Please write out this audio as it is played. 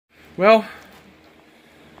Well,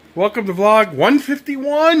 welcome to vlog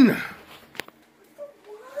 151. Wow,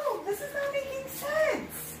 this is not making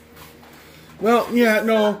sense. Well, yeah,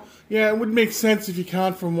 no. Yeah, it would make sense if you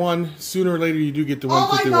count from one. Sooner or later, you do get to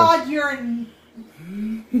 151. Oh my God, you're...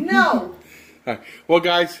 No. All right. Well,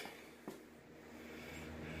 guys.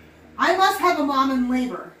 I must have a mom in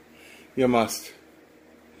labor. You must.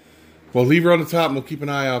 Well, leave her on the top and we'll keep an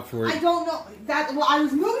eye out for it. I don't know. Well, I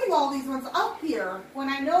was moving all these ones up here when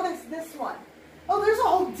I noticed this one. Oh, there's a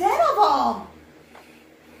whole den of them.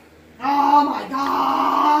 Oh my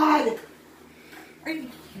God.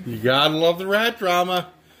 You gotta love the rat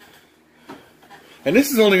drama. And this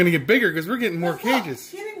is only going to get bigger because we're getting more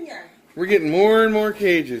cages. Get in here. We're getting more and more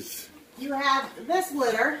cages. You have this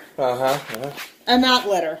litter. Uh-huh. And that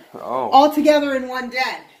litter. Oh. All together in one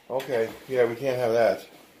den. Okay. Yeah, we can't have that.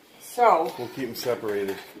 So. We'll keep them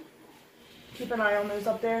separated. Keep an eye on those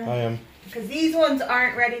up there. I am. Because these ones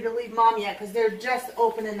aren't ready to leave Mom yet because they're just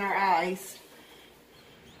opening their eyes.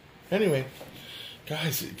 Anyway,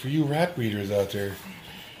 guys, for you rat breeders out there,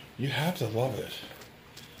 you have to love it.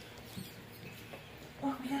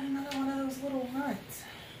 Oh, we got another one of those little runts.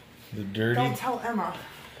 The dirty... Don't tell Emma.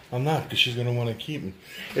 I'm not, because she's going to want to keep them.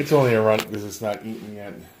 It's only a runt because it's not eaten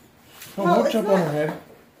yet. Oh, No, don't jump on her head.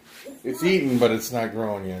 It's eaten, but it's not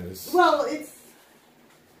growing yet. Well, it's...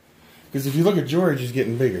 Because if you look at George, he's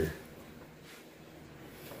getting bigger.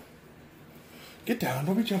 Get down.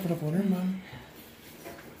 Don't be jumping up on her, Mom.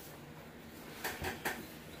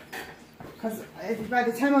 Because by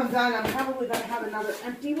the time I'm done, I'm probably going to have another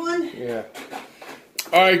empty one. Yeah.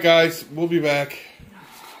 Alright, guys. We'll be back.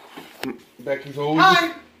 Becky's always...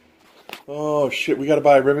 Hi. Oh, shit. We got to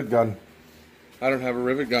buy a rivet gun. I don't have a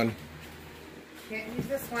rivet gun. Can't use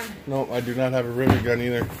this one. No, I do not have a rivet gun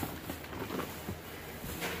either.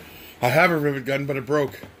 I have a rivet gun, but it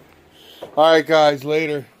broke. Alright, guys.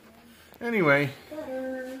 Later. Anyway.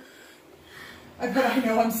 I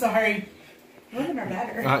know. I'm sorry. Women are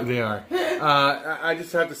better. They are. I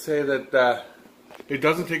just have to say that it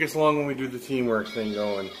doesn't take us long when we do the teamwork thing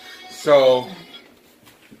going. So,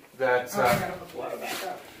 that's... I gotta hook water back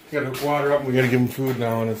up. We gotta hook water up and we gotta give them food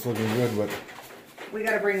now and it's looking good, but... We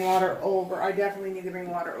gotta bring water over. I definitely need to bring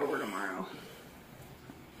water over tomorrow.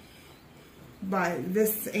 But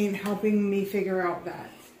this ain't helping me figure out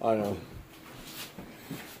that. I know.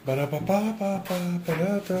 Look at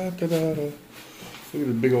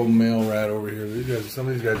the big old male rat over here. These guys, some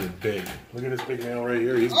of these guys are big. Look at this big male right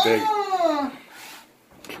here. He's big.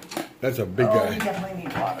 That's a big guy. We definitely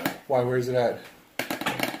need water. Why? Where's it at?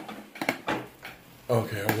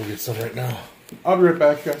 Okay, I'll go get some right now. I'll be right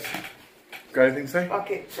back, guys. Got anything to say?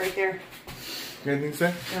 Okay, right there. Got anything to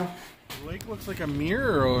say? No. The lake looks like a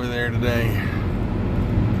mirror over there today.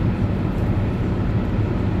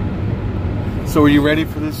 So are you ready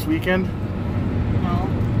for this weekend? No.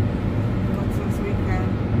 What's this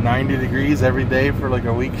weekend? 90 degrees every day for like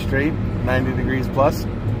a week straight? 90 degrees plus?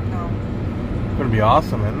 No. It's gonna be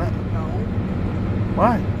awesome, isn't it? No.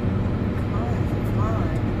 Why? Because it's not.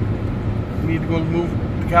 You need to go move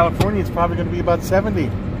to California. It's probably gonna be about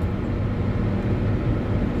 70.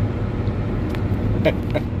 I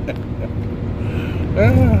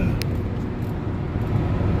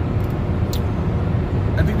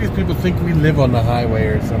think these people think we live on the highway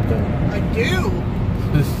or something. I do.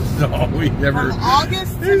 This is all we ever... From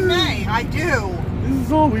August to May, I do. This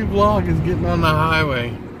is all we vlog is getting on the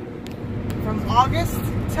highway. From August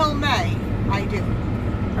till May, I do.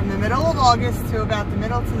 From the middle of August to about the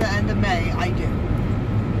middle to the end of May, I do.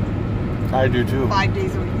 I do too. 5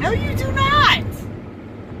 days a week. No, you do not!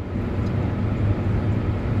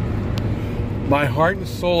 My heart and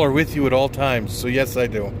soul are with you at all times, so yes, I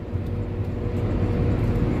do.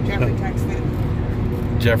 Jeffrey texted.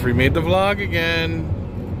 Jeffrey made the vlog again.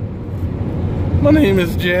 My name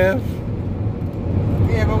is Jeff.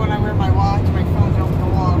 Yeah, but when I wear my watch, my phone don't go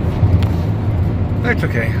off. That's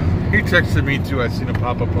okay. He texted me too. I seen it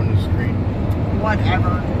pop up on the screen.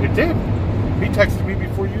 Whatever. It did. He texted me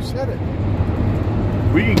before you said it.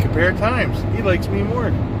 We can compare times. He likes me more.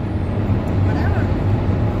 Whatever.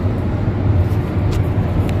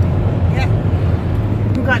 Yeah.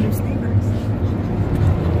 Who got new sneakers?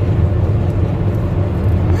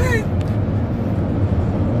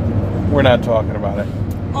 We're not talking about it.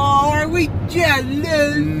 Oh, are we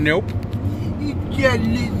jealous? Nope. You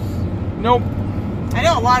jealous? Nope. I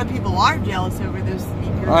know a lot of people are jealous over those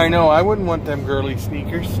sneakers. I know. I wouldn't want them girly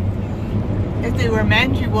sneakers. If they were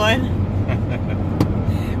men's, you would.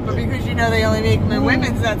 But because you know they only make them in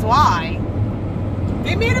women's, that's why. If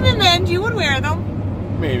they made them in men's, you would wear them.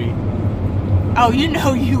 Maybe. Oh, you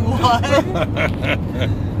know you would.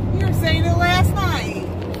 You were saying it last night.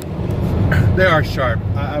 They are sharp.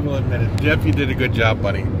 I will admit it. Jeff, you did a good job,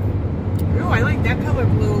 buddy. Ooh, I like that color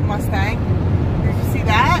blue Mustang. Did you see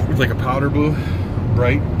that? It's like a powder blue.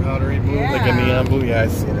 Bright, powdery blue. Yeah. Like a neon blue. Yeah,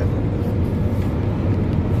 I've seen it.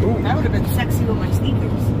 Ooh. That would have been sexy with my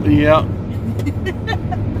sneakers. Yeah.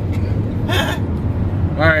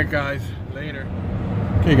 Alright, guys. Later.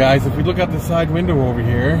 Okay, guys, if we look out the side window over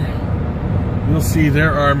here, you'll see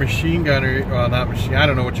there are machine gunner, well, not machine, I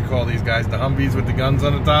don't know what you call these guys, the Humvees with the guns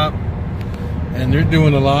on the top. And they're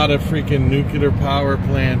doing a lot of freaking nuclear power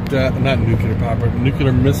plant, not nuclear power, but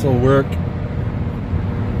nuclear missile work.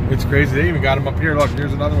 It's crazy. They even got them up here. Look,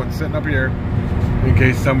 here's another one sitting up here in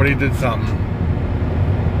case somebody did something.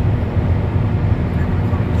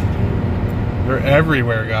 They're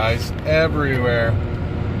everywhere, guys. Everywhere.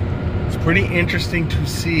 It's pretty interesting to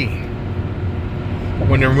see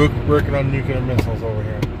when they're working on nuclear missiles over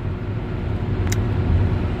here.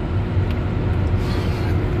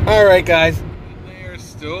 Alright, guys. They're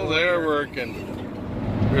still there working.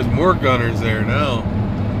 There's more gunners there now.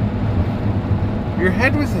 Your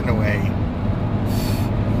head was in the way.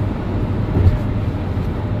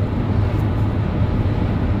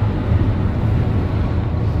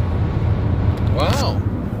 Wow.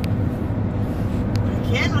 I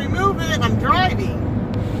can't remove it. I'm driving.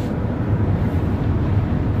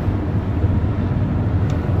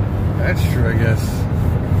 That's true, I guess.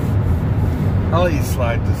 I'll let you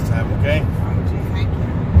slide this time, okay? Oh, gee, thank you.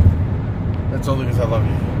 That's only because I love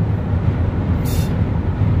you.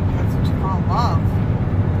 That's what you call love.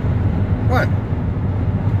 What?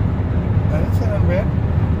 I didn't say that bad.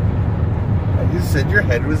 I just said your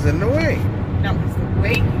head was in the way. No, it's the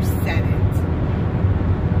way you said it.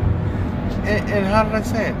 And how did I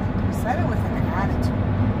say it? You said it with an attitude.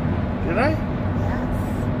 Did I? Yes.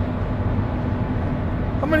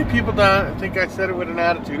 How many people think I said it with an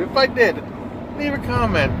attitude? If I did, leave a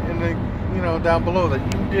comment in the, down below that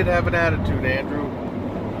you did have an attitude, Andrew.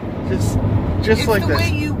 Just like it's the this. way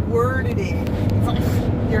you worded it. It's like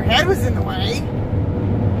your head was in the way.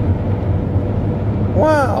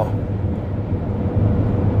 Wow.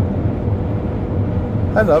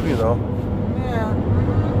 I love you though. Yeah.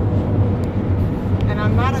 And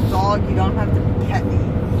I'm not a dog. You don't have to pet me.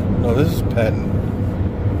 No, this is petting.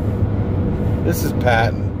 This is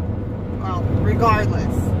patting. Well,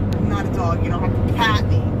 regardless, I'm not a dog. You don't have to pat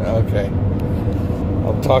me. Okay.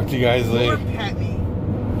 I'll talk to you guys Or later. pet me.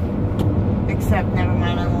 Except, never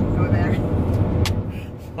mind. I won't go there.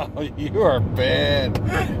 Oh, you are bad.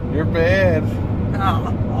 You're bad.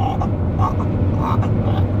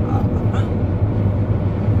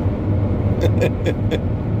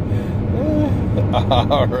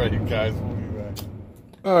 Alright, guys. We'll be back.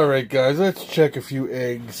 Alright, guys. Let's check a few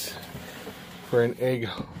eggs for an egg.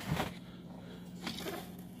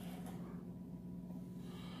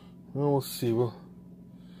 Well, we'll see. Well,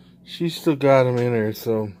 she's still got them in her,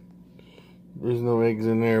 so there's no eggs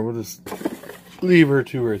in there. We'll just leave her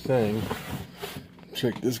to her thing.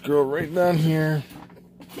 Check this girl right down here.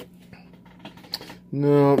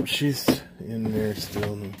 No, she's in there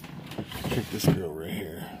still. Check this girl right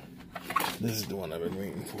here. This is the one I've been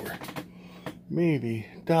waiting for. Maybe.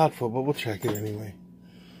 Doubtful, but we'll check it anyway.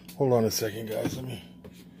 Hold on a second, guys.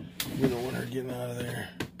 We don't want her getting out of there.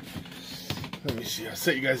 Let me see. I'll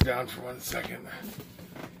set you guys down for 1 second.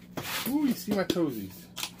 Ooh, you see my toesies.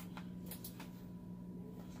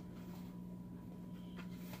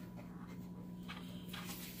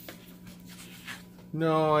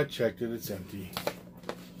 No, I checked it. It's empty.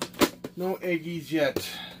 No eggies yet.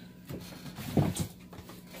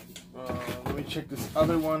 Let me check this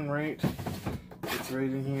other one, right? It's right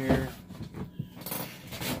in here.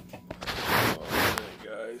 Alright,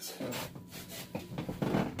 guys.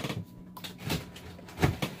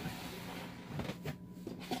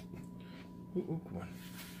 Ooh, come on.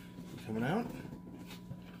 You coming out? What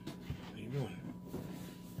are you doing?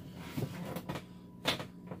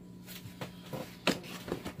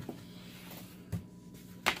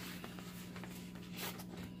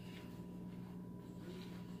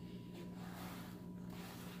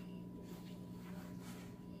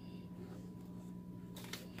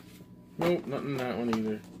 Nope, nothing in that one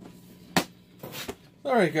either.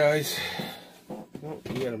 Alright, guys. Nope,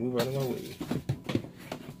 you gotta move out of my way.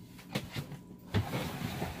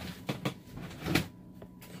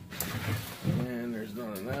 And there's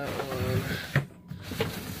none in that one.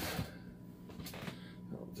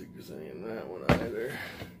 I don't think there's any in that one either.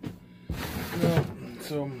 No,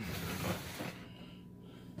 so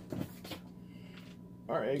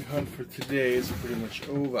our egg hunt for today is pretty much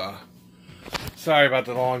over. Sorry about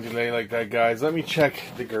the long delay like that, guys. Let me check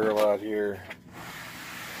the girl out here.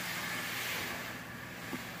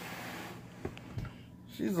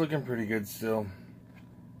 she's looking pretty good still.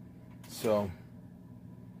 So,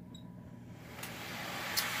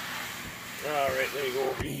 alright, let me go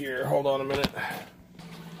over here. Hold on a minute.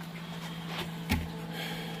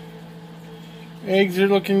 Eggs are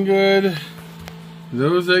looking good.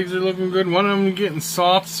 Those eggs are looking good. One of them is getting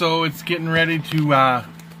soft, so it's getting ready to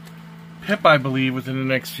pip, I believe, within the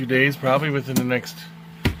next few days. Probably within the next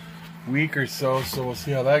week or so. So we'll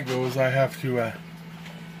see how that goes. I have to,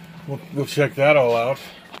 we'll check that all out.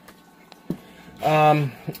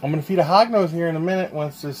 I'm going to feed a hognose here in a minute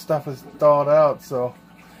once this stuff is thawed out. So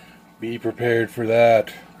be prepared for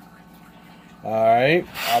that. Alright,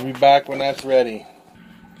 I'll be back when that's ready.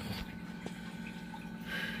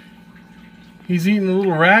 He's eating a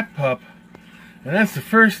little rat pup, and that's the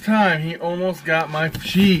first time she almost got my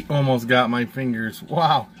fingers.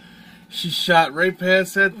 Wow, she shot right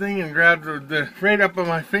past that thing and grabbed right up on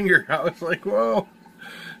my finger. I was like, whoa,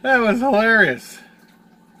 that was hilarious.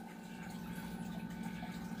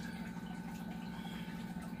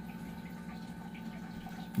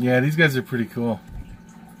 Yeah, these guys are pretty cool.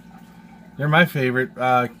 They're my favorite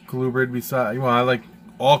colubrid. Besides, well, I like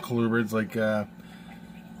all colubrids, like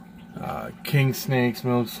king snakes,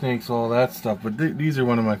 milk snakes, all that stuff, but these are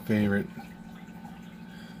one of my favorite.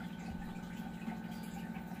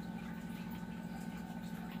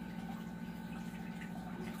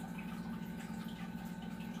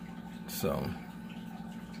 So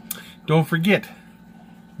don't forget,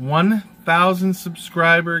 1,000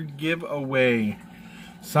 subscriber giveaway.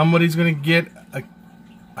 Somebody's gonna get a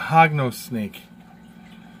hognose snake,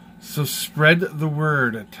 so spread the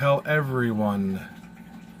word, tell everyone.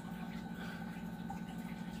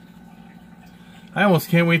 I almost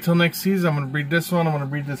can't wait till next season. I'm going to breed this one. I'm going to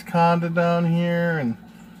breed this conda down here. And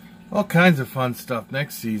all kinds of fun stuff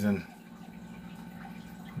next season.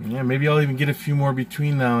 Yeah, maybe I'll even get a few more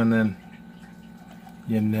between now and then.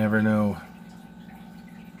 You never know.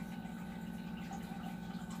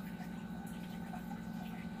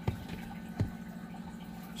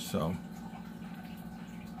 So.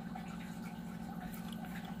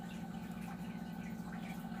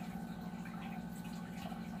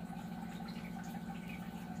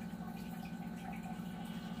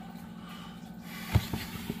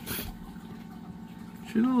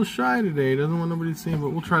 She's a little shy today, doesn't want nobody to see him, but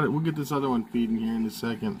we'll get this other one feeding here in a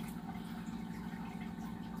second.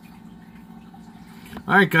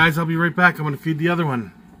 Alright guys, I'll be right back. I'm going to feed the other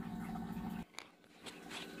one.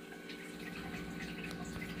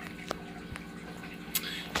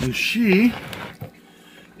 And she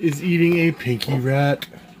is eating a pinky rat.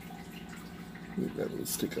 Leave that little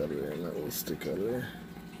stick out of there and that little stick out of there.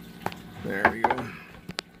 There we go.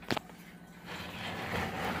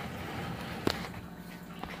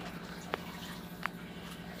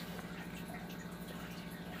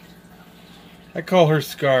 I call her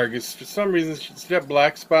Scar because for some reason she's got a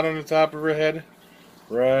black spot on the top of her head.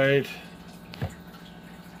 Right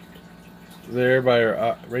there by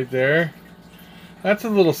her, right there. That's a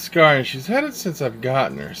little scar, and she's had it since I've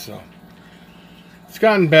gotten her, so it's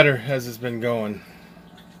gotten better as it's been going.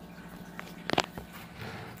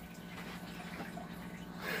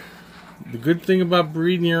 The good thing about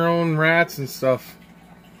breeding your own rats and stuff,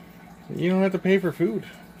 you don't have to pay for food.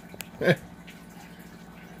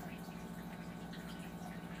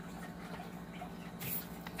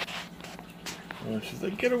 Oh, she's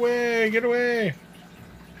like, get away, get away.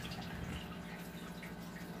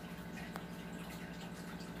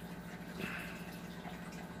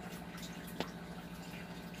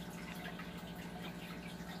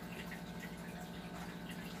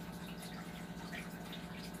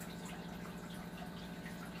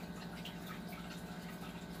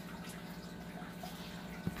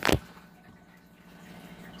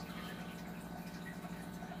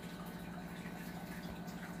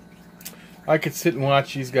 I could sit and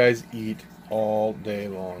watch these guys eat all day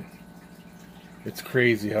long. It's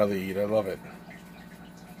crazy how they eat. I love it.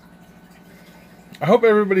 I hope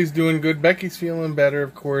everybody's doing good. Becky's feeling better,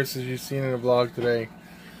 of course, as you've seen in the vlog today.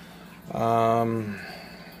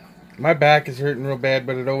 My back is hurting real bad,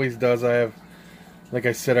 but it always does. I have, like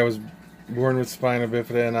I said, I was born with spina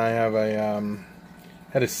bifida, and I have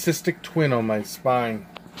had a cystic twin on my spine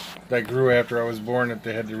that grew after I was born that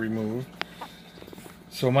they had to remove.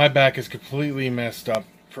 So my back is completely messed up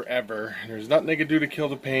forever. There's nothing they can do to kill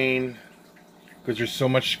the pain because there's so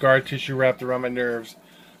much scar tissue wrapped around my nerves.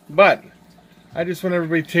 But I just want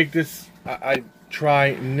everybody to take this. I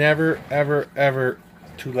try never, ever, ever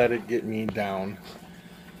to let it get me down.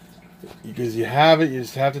 Because you have it, you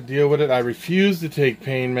just have to deal with it. I refuse to take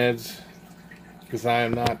pain meds because I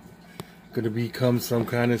am not going to become some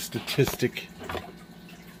kind of statistic.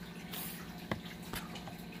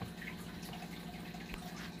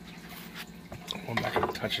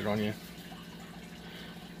 touch it on you.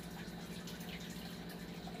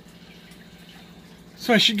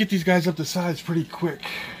 So I should get these guys up to size pretty quick.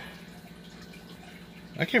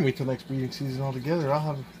 I can't wait till next breeding season altogether. I'll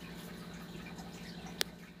have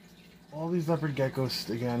all these leopard geckos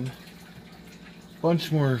again.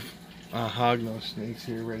 Bunch more hognose snakes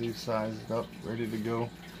here ready to size it up, ready to go.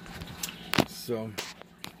 So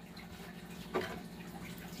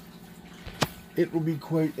it will be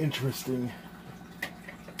quite interesting.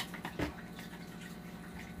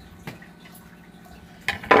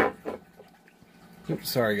 Oops,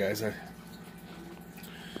 sorry guys, I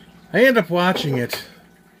end up watching it.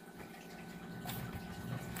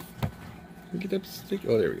 Get that stick.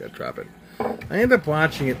 Oh, there we go. Drop it. I end up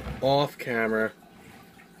watching it off camera,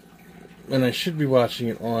 and I should be watching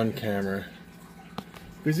it on camera,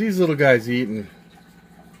 because these little guys eating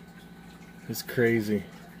is crazy.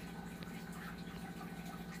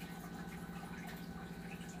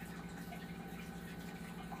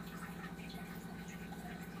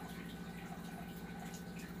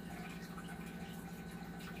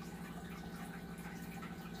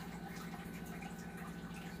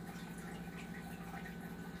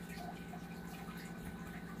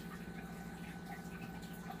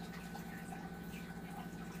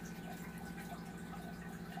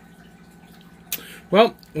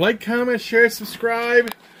 Well, like, comment, share,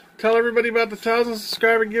 subscribe. Tell everybody about the 1,000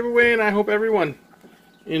 subscriber giveaway, and I hope everyone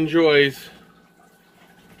enjoys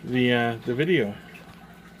the video.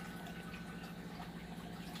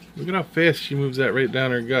 Look at how fast she moves that right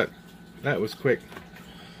down her gut. That was quick.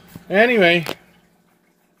 Anyway,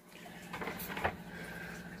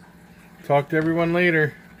 talk to everyone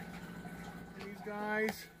later. These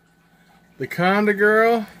guys, the Conda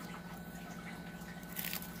girl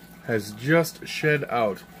has just shed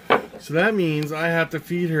out. So that means I have to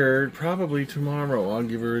feed her probably tomorrow. I'll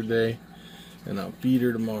give her a day and I'll feed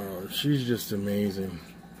her tomorrow. She's just amazing.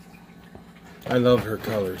 I love her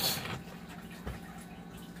colors.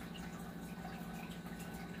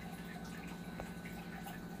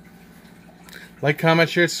 Like, comment,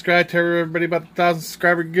 share, subscribe. Tell everybody about the 1,000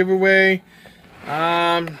 subscriber giveaway.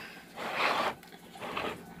 I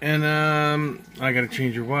gotta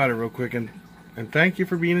change your water real quick, and thank you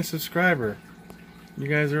for being a subscriber. You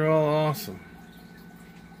guys are all awesome.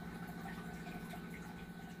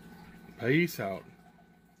 Peace out.